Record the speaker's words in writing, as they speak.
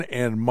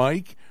and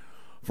Mike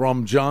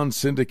from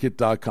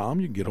johnsyndicate.com.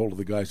 You can get hold of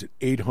the guys at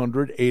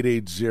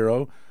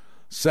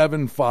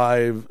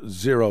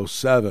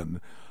 800-880-7507.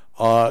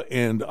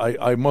 And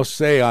I must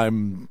say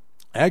I'm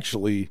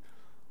actually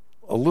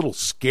a little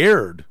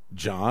scared,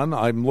 John.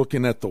 I'm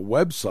looking at the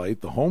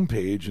website, the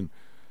homepage, and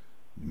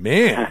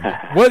man,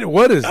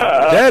 what is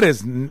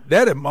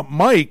that?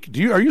 Mike,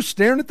 are you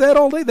staring at that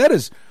all day?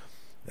 That's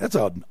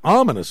an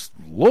ominous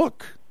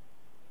look.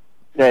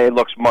 Yeah, it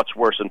looks much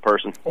worse in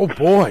person. Oh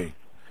boy,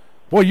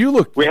 you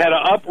look. We had to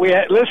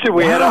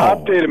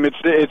update him.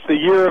 It's the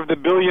year of the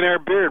billionaire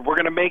beard. We're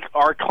going to make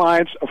our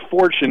clients a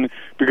fortune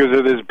because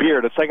of this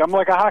beard. It's like I'm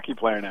like a hockey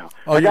player now.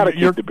 I got to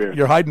keep the beard.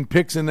 You're hiding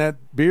picks in that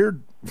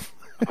beard.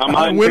 I'm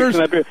hiding picks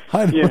in that beard.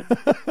 Yeah.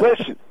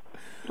 Listen.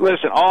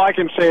 All I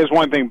can say is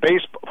one thing: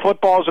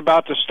 football's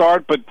about to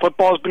start, but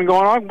football's been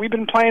going on. We've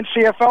been playing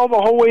CFL the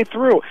whole way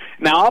through.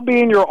 Now I'll be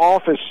in your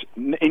office,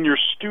 in your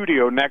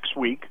studio next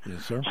week,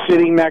 yes, sir.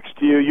 Sitting next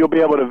to you. You'll be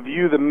able to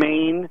view the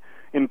Maine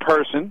in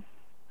person.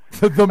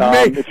 The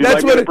Maine.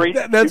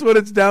 That's what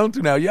it's down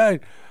to now. Yeah.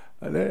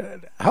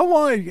 How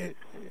long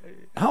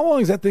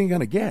is that thing going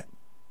to get?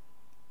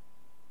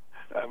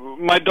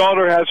 My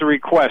daughter has a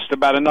request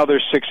about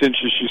another 6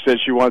 inches. She says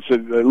she wants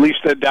it at least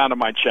down to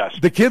my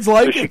chest. The kids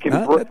like it. She can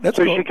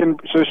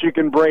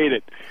braid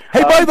it.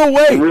 Hey, by the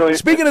way, really,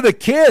 speaking of the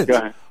kids,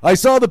 I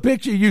saw the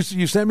picture. You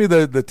sent me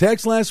the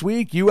text last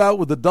week. You out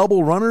with the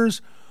double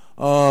runners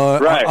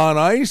on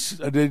ice.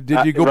 Did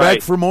you go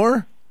back for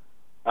more?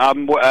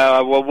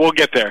 Well, we'll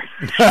get there.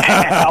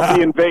 I'll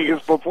be in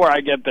Vegas before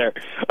I get there.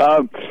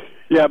 But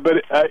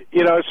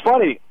it's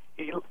funny.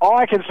 All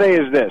I can say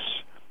is this: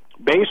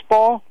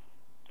 baseball.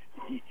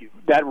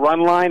 That run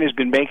line has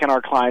been making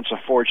our clients a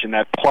fortune.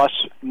 That plus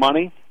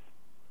money.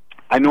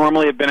 I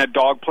normally have been a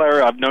dog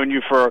player. I've known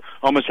you for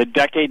almost a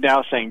decade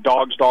now, saying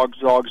dogs. But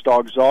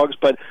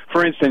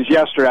for instance,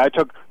 yesterday I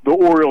took the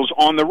Orioles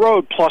on the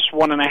road plus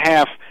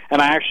 1.5,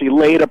 and I actually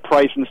laid a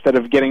price instead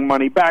of getting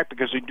money back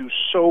because they do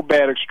so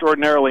bad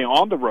extraordinarily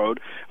on the road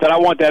that I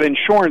want that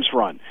insurance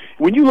run.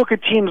 When you look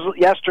at teams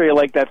yesterday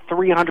like that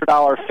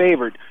 $300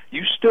 favorite,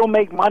 you still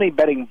make money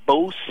betting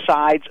both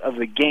sides of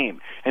the game.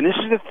 And this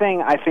is the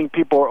thing I think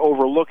people are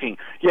overlooking.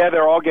 Yeah,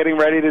 they're all getting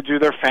ready to do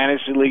their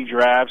fantasy league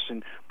drafts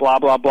and blah,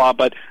 blah, blah.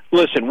 But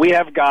listen, we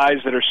have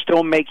guys that are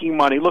still making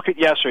money. Look at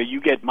yesterday.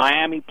 You get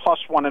Miami plus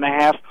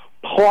 1.5,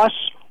 plus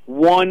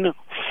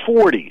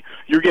 140.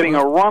 You're getting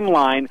a run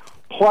line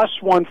plus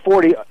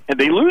 140, and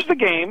they lose the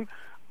game.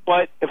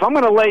 But if I'm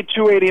going to lay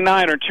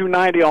 289 or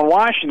 290 on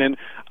Washington,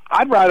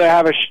 I'd rather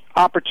have an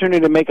opportunity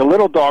to make a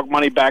little dog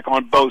money back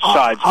on both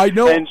sides. I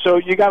know, and so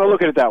you got to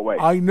look at it that way.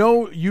 I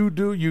know you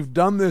do. You've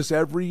done this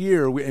every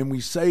year, and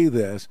we say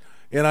this,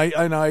 and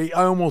I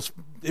almost,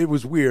 it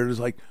was weird. It's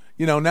like,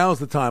 now's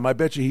the time. I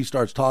bet you he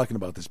starts talking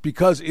about this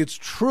because it's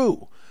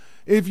true.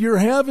 If you're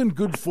having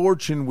good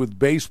fortune with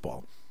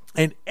baseball,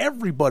 and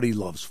everybody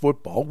loves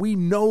football, we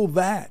know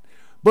that.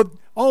 But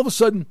all of a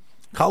sudden,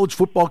 college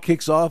football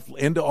kicks off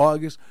into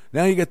August.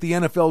 Now you got the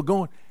NFL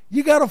going.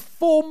 You got a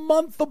full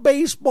month of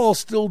baseball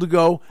still to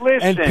go.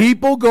 Listen. And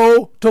people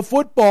go to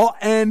football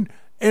and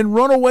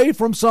run away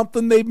from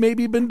something they've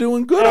maybe been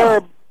doing good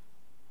on.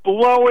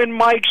 Blowing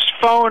Mike's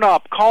phone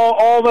up. Call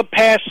all the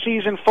past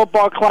season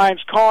football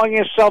clients, calling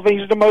himself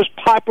he's the most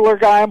popular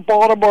guy in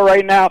Baltimore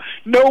right now.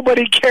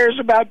 Nobody cares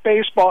about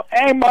baseball.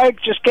 Hey, Mike,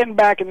 just getting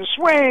back in the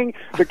swing.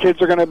 The kids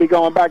are going to be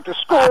going back to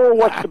school.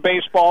 What's the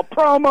baseball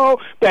promo?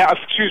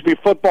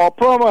 Football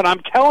promo. And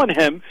I'm telling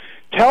him,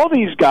 tell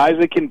these guys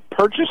they can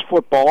purchase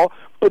football,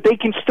 but they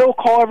can still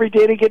call every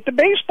day to get the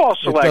baseball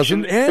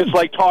selection. It doesn't end. It's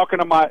like talking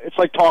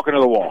to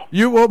the wall.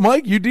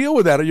 Mike, you deal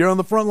with that. You're on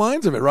the front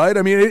lines of it, right?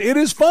 I mean, it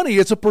is funny.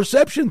 It's a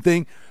perception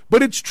thing,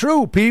 but it's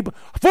true. People,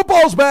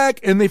 football's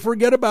back, and they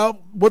forget about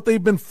what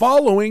they've been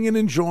following and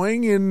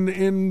enjoying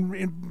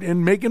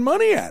and making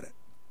money at it.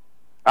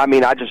 I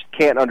mean, I just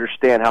can't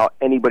understand how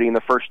anybody in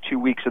the first 2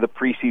 weeks of the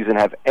preseason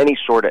have any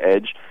sort of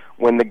edge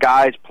when the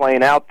guys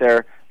playing out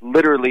there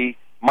literally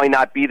might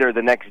not be there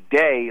the next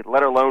day,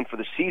 let alone for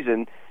the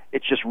season.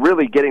 It's just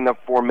really getting the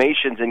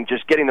formations and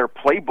just getting their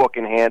playbook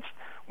enhanced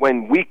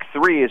when week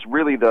 3 is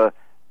really the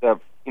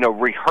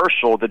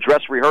rehearsal, the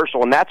dress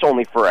rehearsal, and that's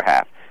only for a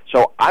half.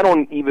 So I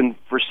don't even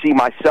foresee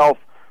myself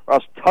or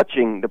us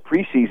touching the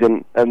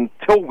preseason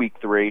until week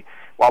 3.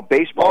 While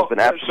baseball's been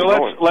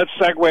absolutely let's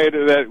segue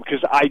to that because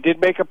I did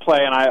make a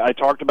play and I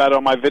talked about it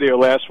on my video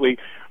last week.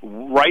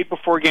 Right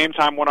before game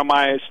time, one of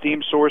my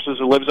esteemed sources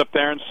who lives up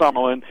there in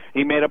Summerlin,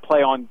 he made a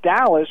play on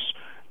Dallas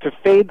to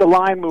fade the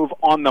line move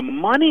on the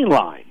money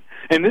line.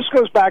 And this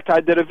goes back to I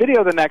did a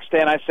video the next day,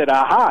 and I said,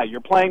 aha, you're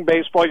playing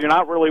baseball. You're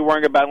not really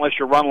worrying about, unless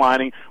you're run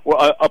lining,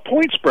 a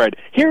point spread.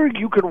 Here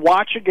you could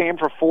watch a game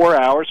for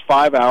 4 hours,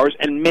 5 hours,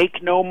 and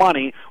make no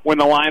money when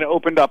the line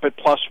opened up at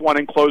 +1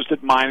 and closed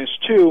at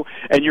 -2,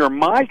 and you're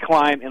my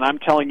client, and I'm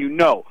telling you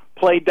no.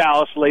 Play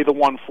Dallas, lay the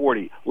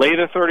 140. Lay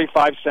the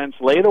 35 cents,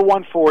 lay the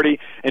 140,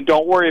 and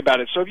don't worry about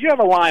it. So if you have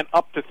a line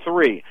up to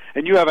 3,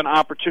 and you have an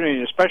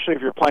opportunity, especially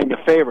if you're playing the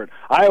favorite,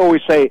 I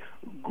always say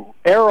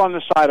err on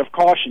the side of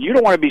caution. You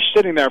don't want to be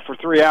sitting there for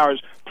 3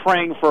 hours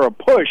praying for a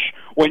push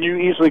when you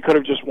easily could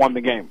have just won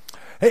the game.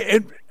 Hey,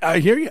 and I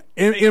hear you.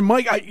 And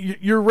Mike,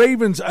 your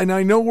Ravens, and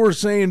I know we're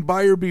saying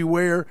buyer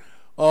beware,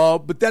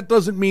 but that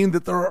doesn't mean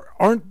that there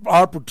aren't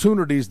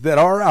opportunities that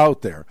are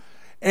out there.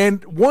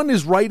 And one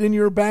is right in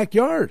your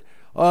backyard.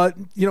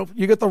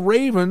 You got the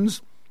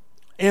Ravens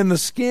and the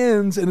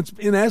Skins, and it's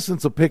in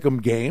essence a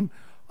pick'em game.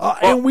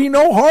 And we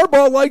know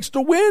Harbaugh likes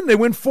to win. They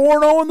went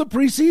 4-0 in the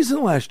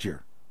preseason last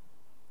year.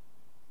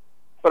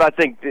 But I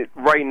think that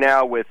right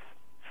now with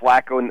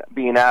Flacco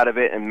being out of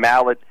it and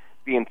Mallett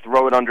being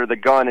thrown under the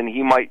gun, and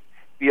he might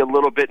be a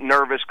little bit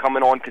nervous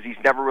coming on because he's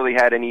never really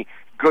had any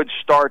good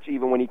starts,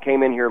 even when he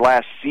came in here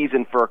last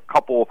season for a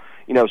couple,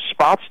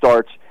 spot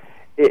starts.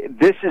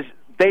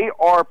 They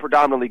are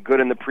predominantly good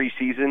in the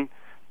preseason,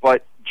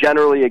 but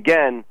generally,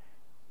 again,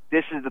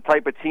 this is the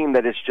type of team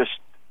that is just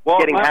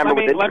getting hammered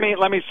with injuries.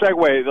 Let me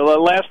segue. The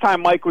last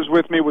time Mike was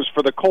with me was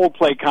for the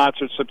Coldplay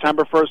concert,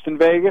 September 1st in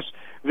Vegas.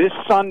 This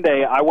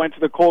Sunday, I went to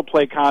the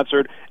Coldplay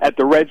concert at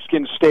the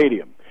Redskins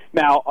Stadium.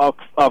 Now,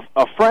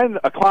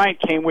 a client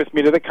came with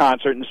me to the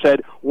concert and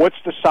said, what's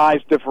the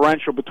size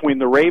differential between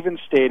the Ravens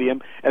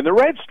Stadium and the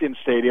Redskins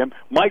Stadium?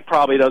 Mike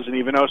probably doesn't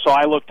even know, so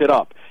I looked it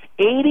up.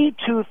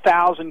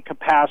 82,000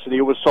 capacity.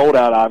 It was sold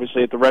out,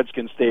 obviously, at the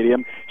Redskins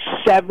Stadium.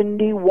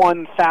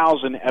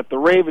 71,000 at the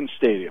Ravens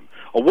Stadium.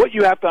 Well, what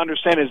you have to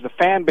understand is the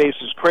fan base,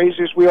 as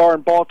crazy as we are in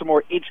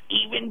Baltimore, it's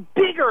even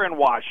bigger in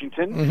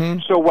Washington. Mm-hmm.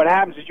 So what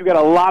happens is you got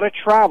a lot of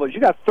travelers.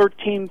 You got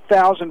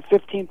 13,000,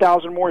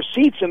 15,000 more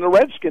seats in the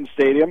Redskins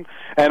Stadium.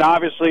 And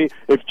obviously,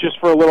 if just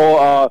for a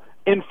little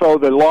info,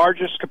 the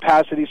largest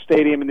capacity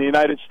stadium in the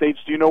United States,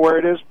 do you know where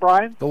it is,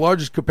 Brian? The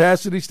largest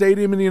capacity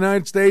stadium in the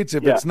United States?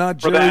 It's not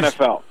for the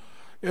NFL.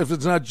 If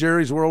it's not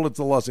Jerry's World, it's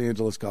the Los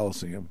Angeles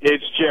Coliseum.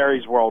 It's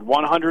Jerry's World,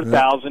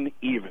 100,000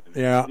 even.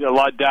 Yeah,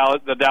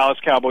 the Dallas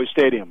Cowboys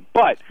Stadium.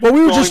 But we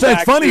were just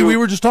that's funny. We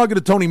were just talking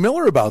to Tony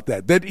Miller about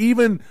that. That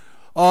even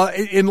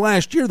in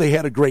last year they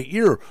had a great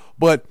year,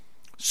 but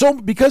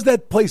because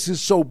that place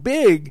is so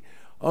big,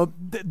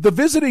 the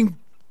visiting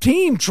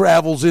team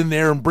travels in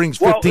there and brings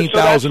 15,000 fans.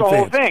 That's the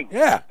whole thing.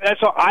 Yeah,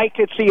 that's all. I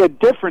could see a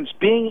difference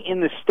being in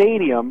the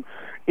stadium.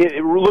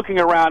 Looking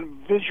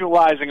around,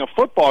 visualizing a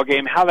football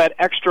game, how that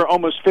extra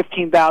almost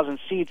 15,000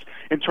 seats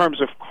in terms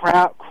of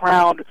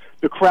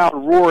the crowd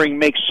roaring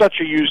makes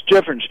such a huge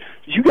difference.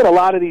 You get a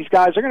lot of these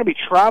guys, they're going to be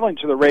traveling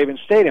to the Ravens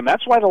Stadium.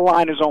 That's why the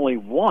line is only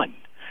one.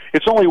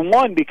 It's only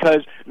one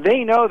because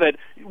they know that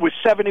with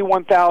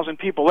 71,000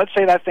 people, let's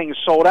say that thing is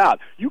sold out,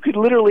 you could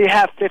literally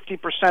have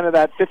 50% of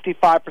that,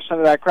 55%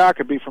 of that crowd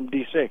could be from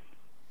D.C.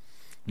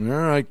 All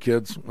right,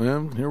 kids.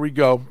 Well, here we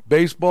go.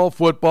 Baseball,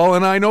 football,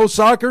 and I know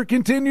soccer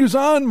continues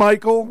on,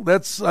 Michael.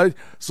 That's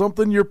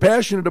something you're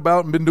passionate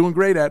about and been doing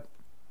great at.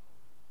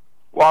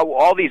 Well,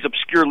 all these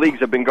obscure leagues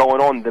have been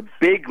going on. The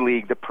big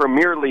league, the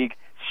Premier League,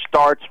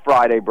 starts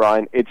Friday,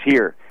 Brian. It's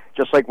here.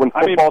 Just like when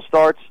football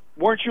starts.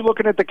 Weren't you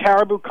looking at the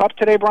Caribou Cup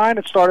today, Brian?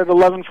 It started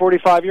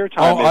 11:45 your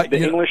time. The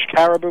English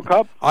Caribou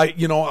Cup?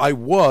 I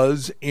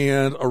was,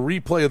 and a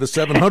replay of the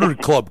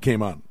 700 Club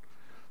came on.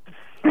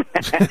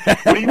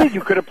 What do you mean? You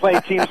could have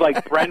played teams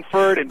like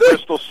Brentford and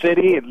Bristol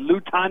City and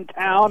Luton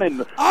Town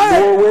and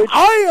Norwich.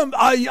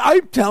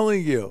 I'm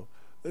telling you,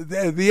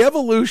 the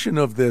evolution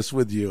of this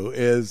with you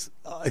is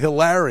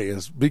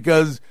hilarious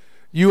because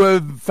you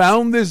have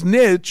found this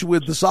niche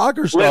with the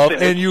soccer stuff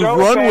and you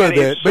run with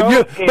it.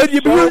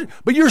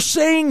 But you're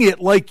saying it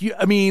like you.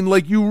 I mean,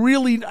 like you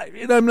really.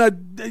 I'm not.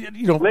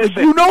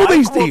 Listen,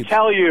 these teams.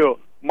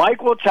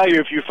 Mike will tell you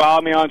if you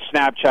follow me on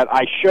Snapchat.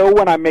 I show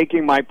when I'm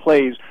making my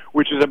plays,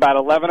 which is about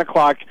 11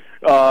 o'clock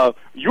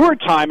your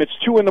time. It's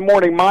 2 in the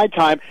morning my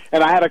time,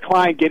 and I had a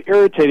client get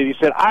irritated. He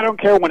said, I don't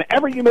care.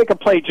 Whenever you make a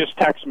play, just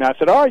text me. I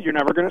said, all right, you're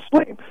never going to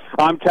sleep.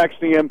 I'm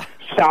texting him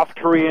South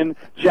Korean,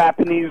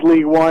 Japanese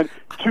League One,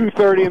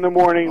 2:30 in the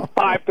morning,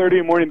 5:30 in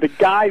the morning. The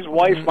guy's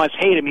wife must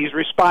hate him. He's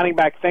responding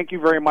back, thank you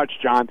very much,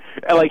 John.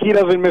 Like, he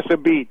doesn't miss a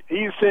beat.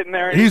 He's sitting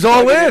there. He's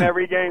all in.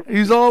 Every game.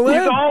 He's all in.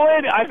 He's all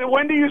in. I said,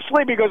 when do you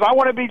sleep? He goes, I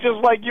want to be just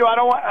like you. I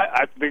don't want...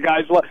 the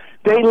guys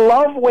they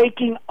love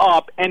waking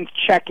up and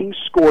checking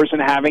scores and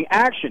having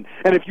action.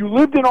 And if you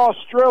lived in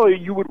Australia,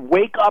 you would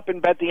wake up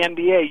and bet the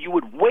NBA. You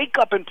would wake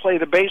up and play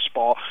the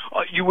baseball.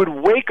 You would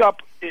wake up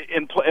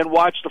and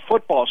watch the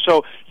football.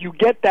 So you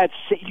get that.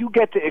 You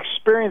get to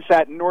experience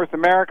that in North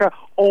America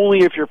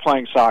only if you're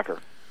playing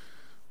soccer.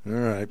 All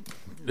right.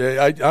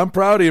 I'm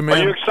proud of you, man.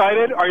 Are you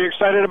excited? Are you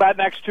excited about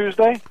next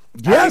Tuesday?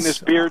 Yes. Having this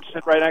beard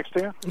sit right next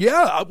to you?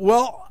 Yeah.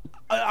 Well,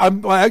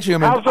 I'm how's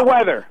the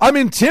weather? I'm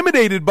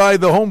intimidated by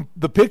the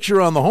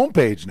picture on the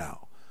homepage now.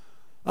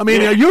 I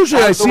mean,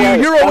 usually I see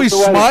you're always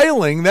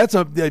smiling. It's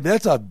hot.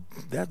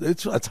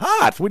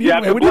 What do you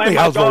think?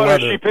 How's the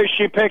weather?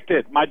 She picked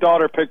it. My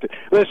daughter picked it.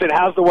 Listen,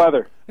 how's the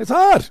weather? It's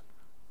hot.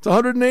 It's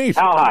 108.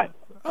 How hot?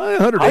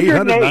 108,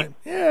 109.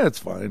 Yeah, it's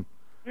fine.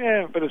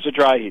 Yeah, but it's a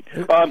dry heat.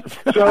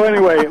 So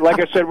anyway,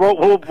 like I said,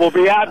 we'll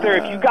be out there.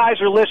 If you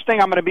guys are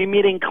listening, I'm going to be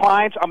meeting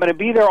clients. I'm going to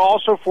be there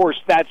also for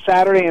that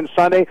Saturday and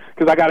Sunday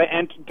because I got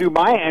to do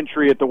my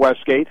entry at the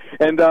Westgate,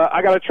 and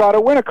I got to try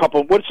to win a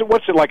couple. What's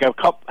it like a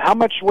cup? How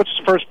much? What's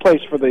first place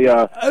for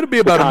the? It'll be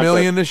about $1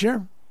 million this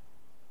year.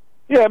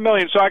 Yeah, $1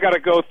 million. So I got to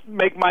go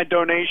make my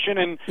donation,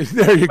 and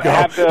there you go.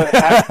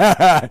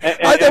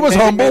 That was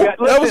humble.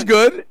 Listen, that was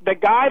good. The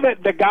guy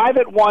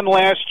that won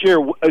last year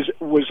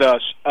was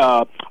a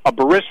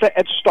barista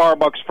at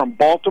Starbucks from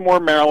Baltimore,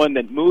 Maryland,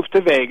 that moved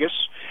to Vegas.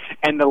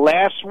 And the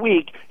last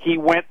week, he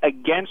went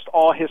against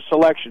all his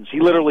selections. He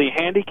literally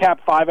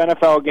handicapped 5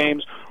 NFL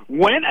games,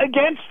 went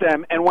against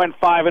them, and went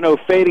 5-0,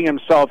 fading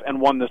himself,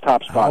 and won the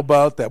top spot. How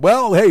about that?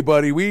 Well, hey,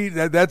 buddy,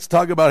 that's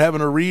talking about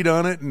having a read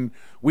on it, and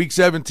Week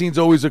 17 is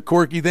always a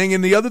quirky thing.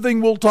 And the other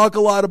thing we'll talk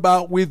a lot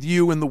about with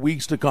you in the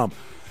weeks to come.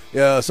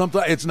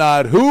 Sometimes it's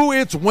not who,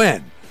 it's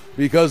when.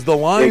 Because the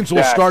lines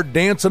will start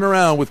dancing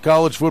around with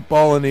college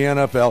football and the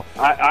NFL.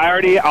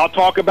 I'll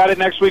talk about it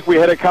next week. We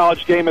had a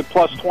college game at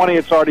plus 20.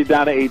 It's already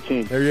down to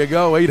 18. There you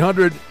go.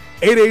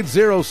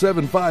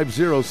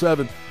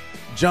 800-880-7507.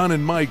 John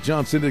and Mike,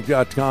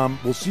 johnsyndic.com.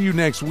 We'll see you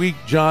next week,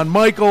 John.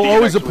 Michael,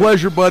 always a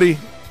pleasure, buddy.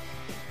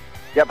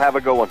 Yep, have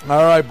a good one.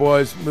 All right,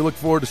 boys. We look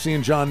forward to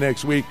seeing John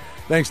next week.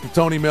 Thanks to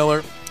Tony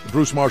Miller,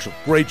 Bruce Marshall.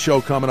 Great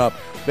show coming up.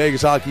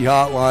 Vegas Hockey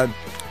Hotline.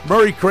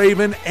 Murray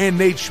Craven and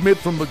Nate Schmidt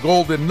from the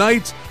Golden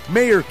Knights.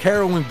 Mayor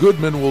Carolyn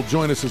Goodman will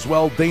join us as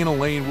well. Dana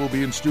Lane will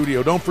be in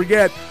studio. Don't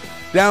forget,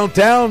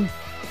 downtown,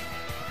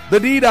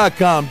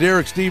 thed.com.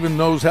 Derek Stevens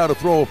knows how to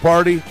throw a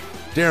party.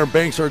 Darren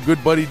Banks, our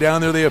good buddy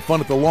down there. They have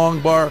fun at the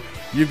Long Bar.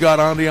 You've got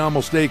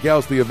Andiamo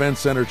Steakhouse, the event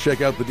center.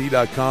 Check out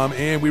thed.com.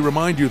 And we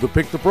remind you, the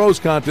Pick the Pros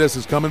contest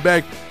is coming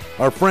back.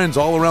 Our friends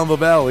all around the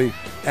valley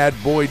at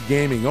Boyd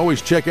Gaming.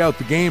 Always check out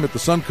the game at the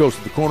Suncoast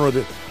at the corner of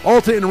the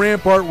Alta and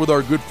Rampart with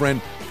our good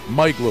friend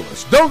Mike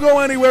Lewis. Don't go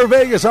anywhere.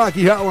 Vegas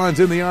Hockey Hotline's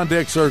in the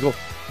on-deck circle.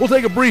 We'll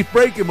take a brief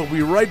break, and we'll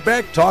be right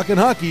back talking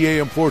hockey.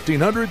 AM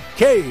 1400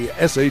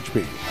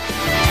 KSHP.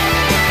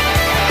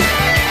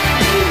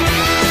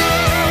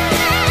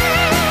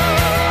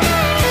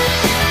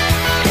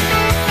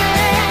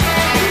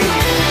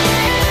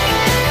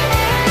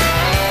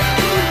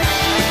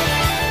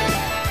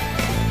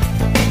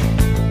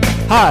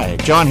 Hi,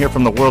 John here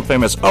from the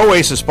world-famous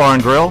Oasis Bar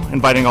and Grill,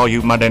 inviting all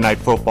you Monday Night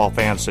Football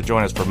fans to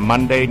join us for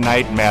Monday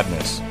Night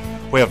Madness.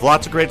 We have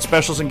lots of great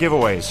specials and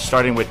giveaways,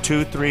 starting with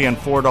 $2, $3, and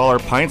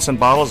 $4 pints and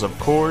bottles of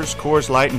Coors, Coors Light, and